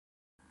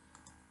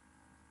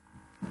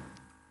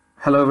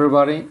Hello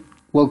everybody,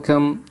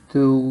 welcome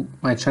to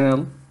my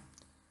channel.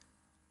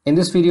 In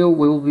this video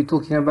we will be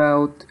talking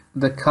about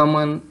the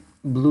common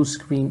blue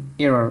screen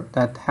error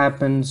that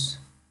happens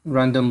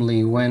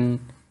randomly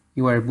when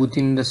you are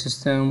booting the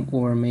system,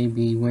 or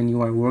maybe when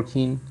you are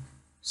working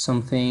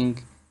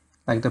something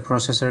like the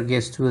processor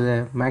gets to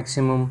the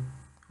maximum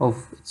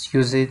of its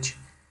usage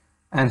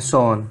and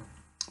so on.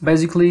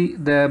 Basically,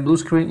 the blue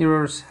screen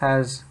errors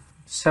has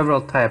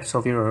several types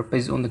of error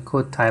based on the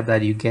code type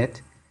that you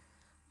get.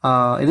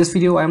 In this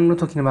video, I'm not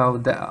talking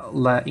about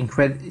the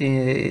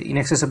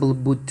inaccessible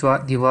boot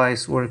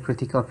device or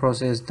critical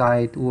process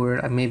died,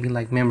 or maybe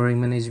like memory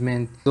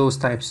management, those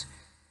types.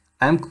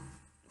 I'm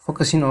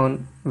focusing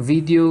on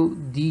video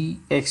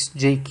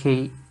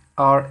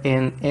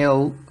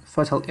DXGKRNL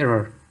fatal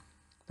error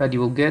that you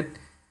will get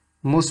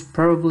most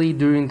probably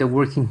during the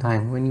working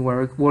time. When you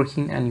are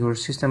working and your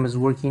system is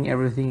working,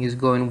 everything is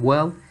going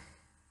well,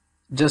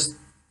 just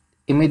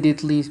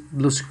immediately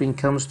blue screen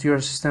comes to your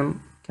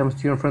system, comes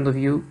to you in front of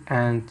you,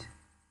 and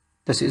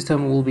the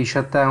system will be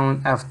shut down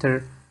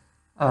after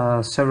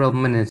several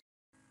minutes.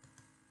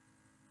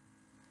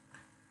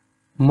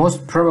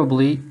 Most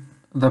probably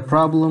the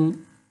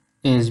problem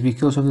is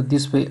because of the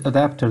display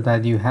adapter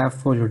that you have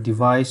for your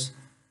device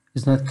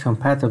is not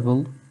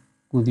compatible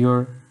with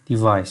your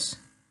device.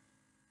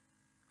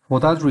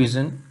 For that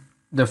reason,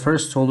 the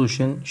first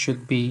solution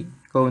should be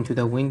go into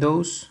the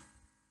Windows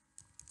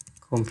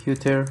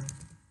Computer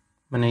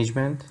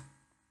Management.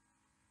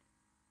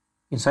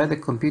 Inside the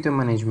Computer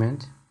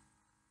Management,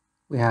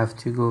 we have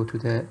to go to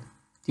the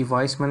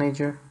Device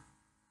Manager,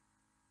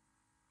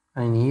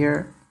 and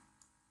here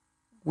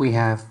we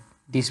have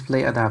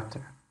Display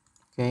Adapter.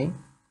 Okay,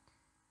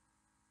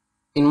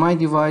 in my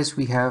device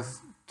we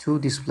have two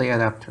display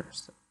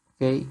adapters.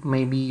 Okay,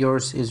 maybe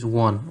yours is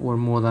one or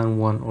more than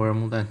one or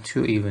more than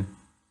two even.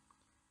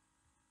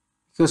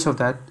 Because of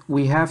that,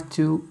 we have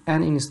to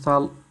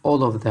uninstall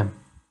all of them.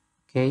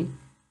 Okay,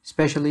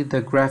 especially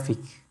the graphic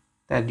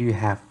that you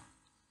have.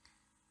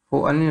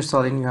 For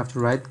uninstalling, you have to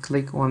right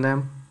click on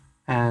them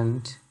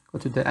and go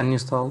to the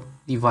uninstall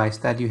device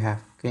that you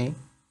have. Okay,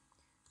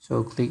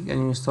 so click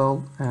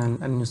uninstall and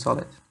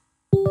uninstall it.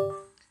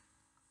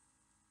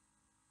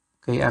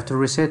 Okay, after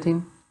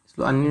resetting, it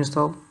will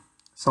uninstall.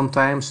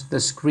 Sometimes the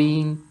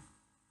screen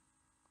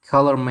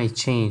color may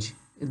change,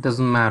 it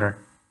doesn't matter.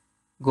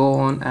 Go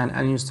on and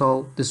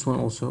uninstall this one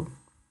also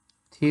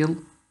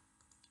till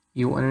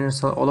you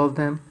uninstall all of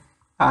them,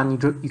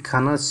 and you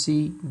cannot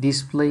see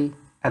display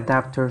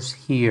adapters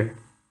here,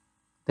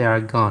 they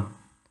are gone.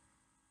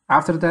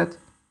 After that,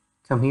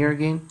 come here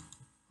again,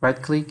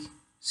 right click,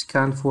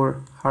 scan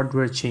for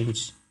hardware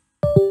change.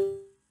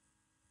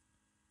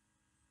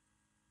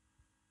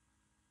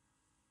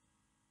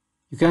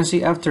 You can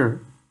see after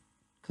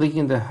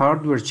clicking the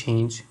hardware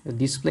change, the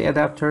display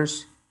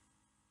adapters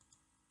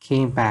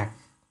came back.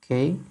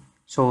 Okay,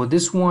 so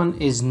this one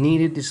is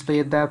needed display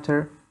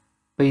adapter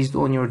based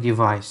on your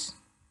device.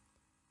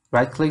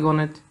 Right click on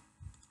it,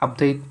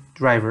 update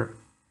driver.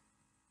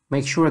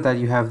 Make sure that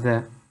you have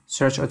the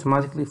search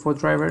automatically for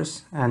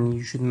drivers, and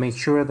you should make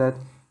sure that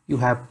you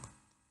have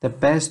the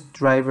best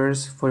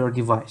drivers for your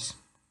device.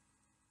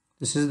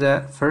 This is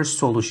the first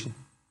solution.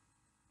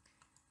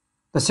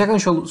 The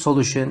second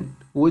solution,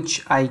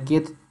 which I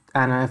get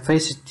and I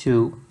faced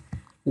too,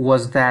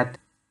 was that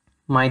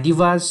my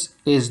device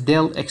is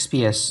Dell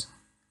XPS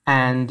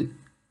and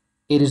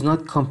it is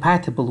not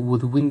compatible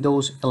with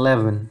Windows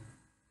 11,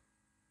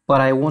 but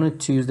I wanted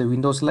to use the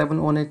Windows 11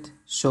 on it,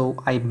 so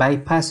I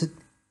bypassed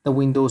the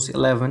Windows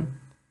 11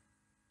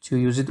 to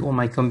use it on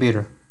my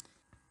computer.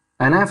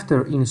 And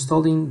after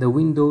installing the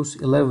Windows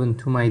 11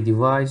 to my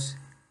device,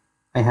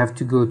 I have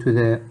to go to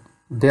the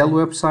Dell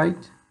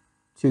website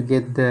to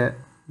get the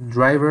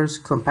drivers,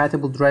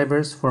 compatible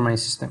drivers for my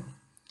system.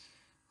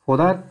 For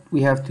that,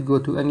 we have to go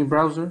to any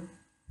browser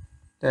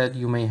that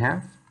you may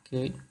have.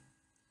 Okay,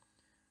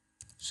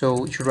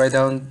 so you should write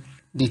down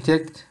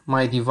detect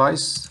my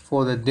device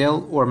for the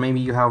Dell, or maybe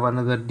you have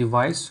another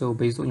device, so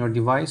based on your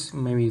device,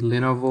 maybe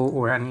Lenovo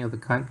or any other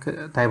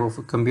type of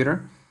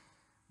computer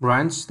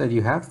branch that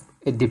you have.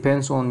 It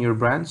depends on your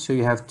branch, so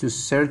you have to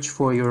search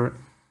for your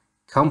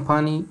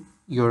company,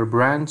 your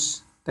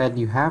branch that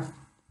you have.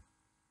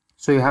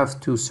 So you have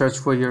to search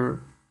for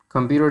your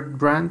computer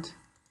brand,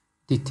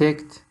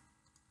 detect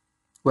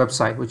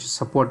website, which is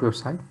support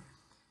website.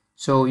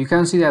 So you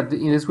can see that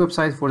in this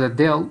website for the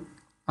Dell,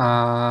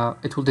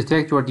 it will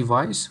detect your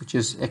device, which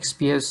is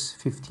XPS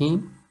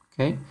 15.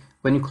 Okay,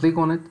 when you click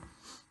on it,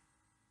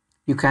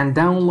 you can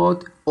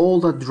download all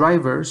the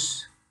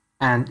drivers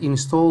and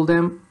install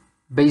them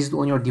based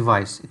on your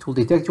device. It will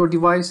detect your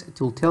device, it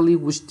will tell you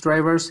which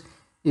drivers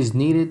is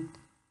needed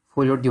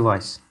for your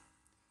device.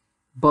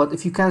 But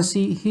if you can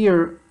see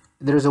here,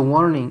 there is a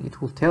warning.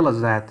 It will tell us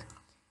that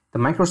the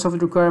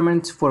Microsoft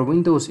requirements for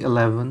Windows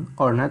 11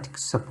 are not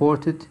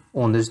supported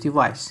on this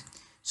device.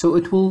 So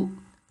it will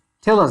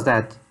tell us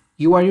that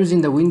you are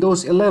using the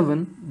Windows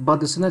 11, but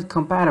this is not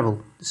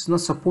compatible. This is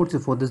not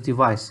supported for this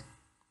device.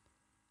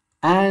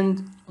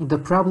 And the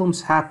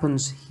problems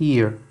happens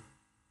here.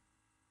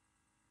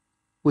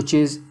 which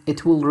is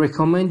it will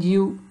recommend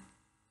you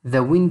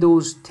the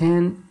Windows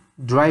 10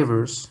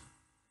 drivers,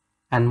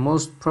 and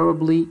most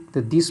probably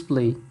the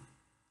display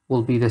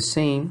will be the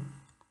same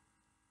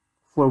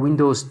for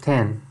Windows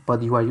 10,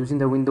 but you are using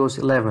the Windows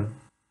 11.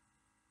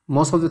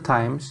 Most of the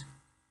times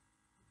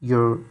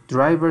your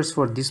drivers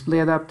for display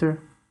adapter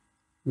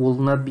will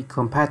not be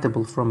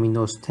compatible from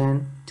Windows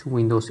 10 to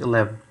Windows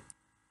 11.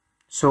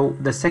 So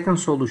the second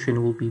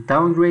solution will be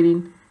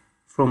downgrading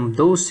from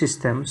those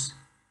systems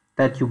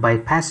that you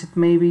bypass it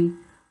maybe,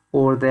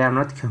 or they are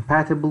not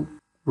compatible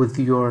with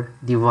your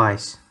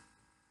device.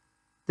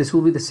 This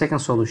will be the second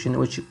solution,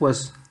 which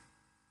was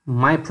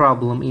my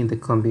problem in the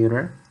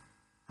computer.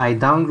 I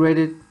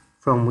downgraded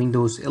from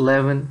Windows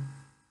 11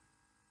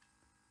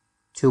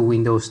 to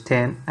Windows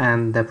 10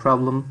 and the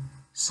problem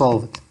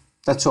solved.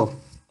 That's all.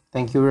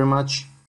 Thank you very much.